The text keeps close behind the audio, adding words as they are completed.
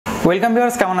Welcome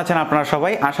viewers, কেমন আছেন আপনারা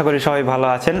সবাই? আশা করি সবাই ভালো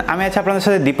আছেন। আমি আছি আপনাদের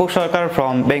সাথে দীপক সরকার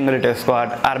ফ্রম বেঙ্গলি টেক্সকোয়াড।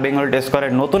 আর বেঙ্গলি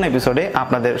টেক্সকোয়াডের নতুন এপিসোডে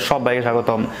আপনাদের সবাইকে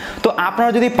স্বাগতম। তো আপনারা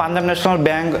যদি Punjab national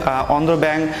bank, Andhra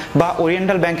bank বা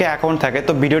ওরিয়েন্টাল ব্যাংকে অ্যাকাউন্ট থাকে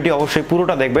তো ভিডিওটি অবশ্যই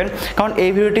পুরোটা দেখবেন, কারণ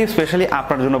এই ভিডিওটি স্পেশালি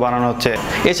আপনার জন্য বানানো হচ্ছে।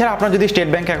 এছাড়া আপনার যদি স্টেট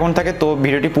ব্যাংক অ্যাকাউন্ট থাকে তো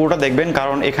ভিডিওটি পুরোটা দেখবেন,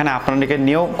 কারণ এখানে আপনাদেরকে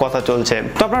নিয়েও কথা চলছে।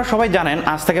 তো আপনারা সবাই জানেন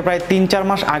আজ থেকে প্রায় 3-4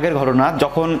 মাস আগের ঘটনা,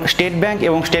 যখন স্টেট ব্যাংক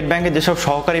এবং স্টেট ব্যাংকের যেসব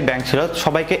সহকারী ব্যাংক ছিল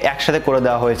সবাইকে একসাথে করে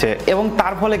দেওয়া হয়েছে, এবং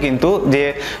তার ফলে কিন্তু যে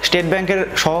স্টেট ব্যাংকের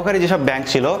সহকারী যেসব ব্যাংক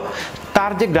ছিল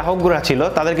তার যে গ্রাহকরা ছিল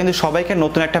তাদের কিন্তু সবাইকে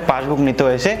নতুন একটা পাসবুক নিতে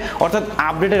হয়েছে, অর্থাৎ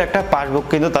আপডেটের একটা পাসবুক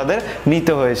কিন্তু তাদের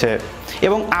নিতে হয়েছে।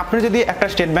 এবং আপনি যদি একটা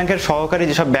স্টেট ব্যাংকের সহকারী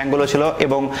যেসব ব্যাংকগুলো ছিল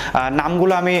এবং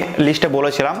নামগুলো আমি লিস্টে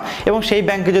বলেছিলাম, এবং সেই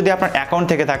ব্যাংকে যদি আপনার অ্যাকাউন্ট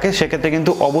থেকে থাকে সেক্ষেত্রে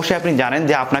কিন্তু অবশ্যই আপনি জানেন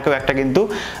যে আপনাকেও একটা কিন্তু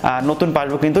নতুন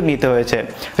পাসবুক কিন্তু নিতে হয়েছে।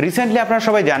 রিসেন্টলি আপনারা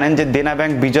সবাই জানেন যে দেনা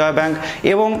ব্যাংক, বিজয়া ব্যাংক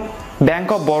এবং ব্যাংক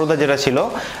অফ বরোদা যেটা ছিল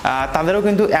তাদেরও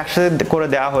কিন্তু একসাথে করে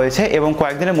দেওয়া হয়েছে, এবং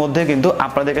কয়েকদিনের মধ্যে কিন্তু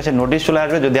আপনাদের কাছে নোটিশ চলে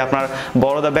আসবে। যদি আপনার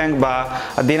বরোদা ব্যাংক বা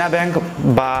দেনা ব্যাংক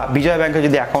বা বিজয়া ব্যাংকে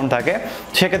যদি অ্যাকাউন্ট থাকে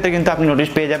সেক্ষেত্রে কিন্তু আপনি নোটিশ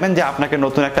পেয়ে যাবেন যে আপনাকে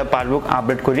নতুন একটা পাসবুক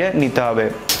আপডেট করিয়ে নিতে হবে।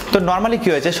 তো নর্মালি কি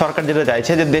হয়েছে, সরকার যেটা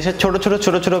চাইছে যে দেশের ছোট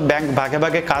ছোট ব্যাংক ভাগে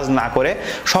ভাগে কাজ না করে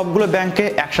সবগুলো ব্যাংকে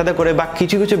একসাথে করে বা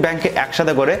কিছু কিছু ব্যাংকে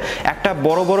একসাথে করে একটা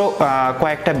বড়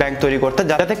কয়েকটা ব্যাংক তৈরি করতে,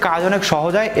 যাতে কাজ অনেক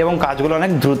সহজ হয় এবং কাজগুলো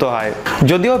অনেক দ্রুত হয়।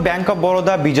 যদিও bank of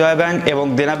Baroda, Bijoya bank এবং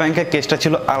দেনা ব্যাংকের কেসটা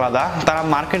ছিল আলাদা, তারা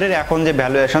মার্কেটের এখন যে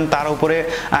ভ্যালুয়েশন তার উপরে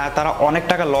তারা অনেক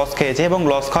টাকা লস খেয়েছে, এবং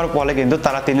লস খাওয়ার ফলে কিন্তু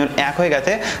তারা তিনজন এক হয়ে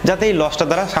গেছে যাতে এই লসটা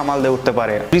তারা সামাল দিয়ে উঠতে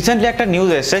পারে। রিসেন্টলি একটা নিউজ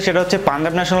এসেছে, সেটা হচ্ছে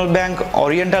Punjab national bank,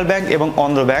 oriental bank এবং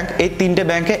অন্ধ্র ব্যাংক, এই তিনটে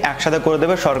ব্যাংকে একসাথে করে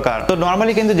দেবে সরকার। তো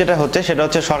নর্মালি কিন্তু যেটা হচ্ছে সেটা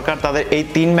হচ্ছে সরকার তাদের এই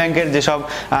তিন ব্যাংকের যেসব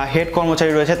হেড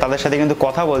কর্মচারী রয়েছে তাদের সাথে কিন্তু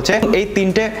কথা বলছে, এই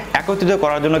তিনটে একত্রিত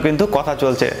করার জন্য কিন্তু কথা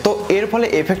চলছে। তো এর ফলে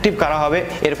এফেক্টিভ কারা হবে?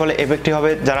 এর ফলে এফেক্টিভ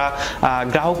হবে যারা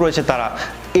গ্রাহক রয়েছে তারা।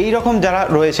 এই রকম যারা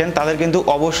রয়েছেন তাদের কিন্তু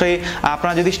অবশ্যই,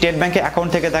 আপনারা যদি স্টেট ব্যাংকে অ্যাকাউন্ট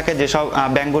থেকে থাকে, যেসব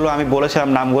ব্যাংকগুলো আমি বলেছিলাম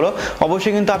নামগুলো,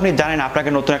 অবশ্যই কিন্তু আপনি জানেন আপনাকে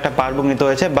নতুন একটা পাসবুক নিতে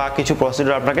হয়েছে বা কিছু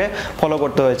প্রসিডিউর আপনাকে ফলো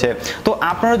করতে হয়েছে। তো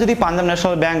আপনারা যদি পাঞ্জাব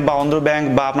ন্যাশনাল ব্যাংক বা অন্ধ্র ব্যাংক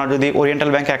বা আপনার যদি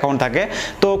ওরিয়েন্টাল ব্যাংকে অ্যাকাউন্ট থাকে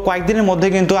তো কয়েকদিনের মধ্যে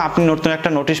কিন্তু আপনি নতুন একটা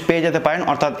নোটিশ পেয়ে যেতে পারেন,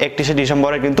 অর্থাৎ 31শে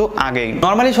ডিসেম্বরের কিন্তু আগেই।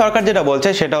 নর্মালি সরকার যেটা বলছে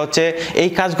সেটা হচ্ছে এই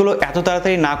কাজগুলো এত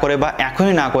তাড়াতাড়ি না করে বা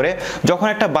এখনই না করে, যখন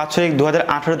একটা বাৎসরিক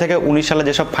 2018 থেকে 19 সালে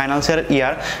যেসব ফাইন্যান্সিয়াল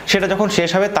ইয়ার সেটা যখন শেষ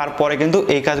হবে তারপরে কিন্তু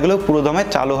এই কাজগুলো পুরোদমে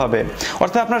চালু হবে।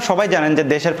 অর্থাৎ আপনারা সবাই জানেন যে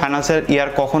দেশের ফাইন্যান্সিয়াল ইয়ার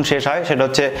কখন শেষ হয়, সেটা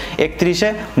হচ্ছে 31শে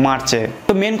মার্চে।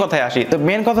 তো মেন কথায় আসি, তো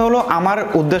মেন কথা হলো আমার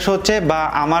উদ্দেশ্য হচ্ছে বা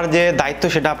আমার যে দায়িত্ব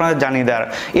সেটা আপনাদের জানিয়ে দেওয়ার।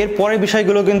 এর পরের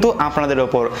বিষয়গুলো কিন্তু আপনাদের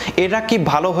ওপর, এটা কি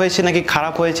ভালো হয়েছে নাকি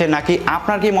খারাপ হয়েছে নাকি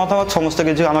আপনার কি মতামত, সমস্ত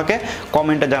কিছু আমাকে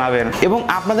কমেন্টে জানাবেন, এবং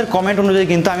আপনাদের কমেন্ট অনুযায়ী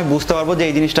কিন্তু আমি বুঝতে পারবো যে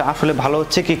এই জিনিসটা আসলে ভালো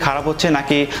হচ্ছে কি খারাপ হচ্ছে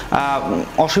নাকি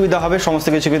অসুবিধা হবে, সমস্ত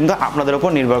কিছু কিন্তু আপনাদের উপর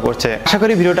নির্ভর করছে। আশা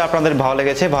করি ভিডিওটা আপনাদের ভালো লেগেছে।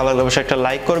 ভালো লাগলে অবশ্যই একটা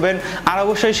লাইক করবেন আর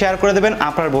অবশ্যই শেয়ার করে দেবেন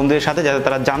আপনার বন্ধুদের সাথে, যাতে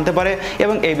তারা জানতে পারে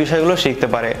এবং এই বিষয়গুলো শিখতে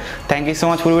পারে। থ্যাংক ইউ সো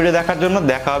মাচ পুরো ভিডিও দেখার জন্য।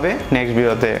 দেখা হবে নেক্সট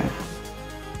ভিডিওতে।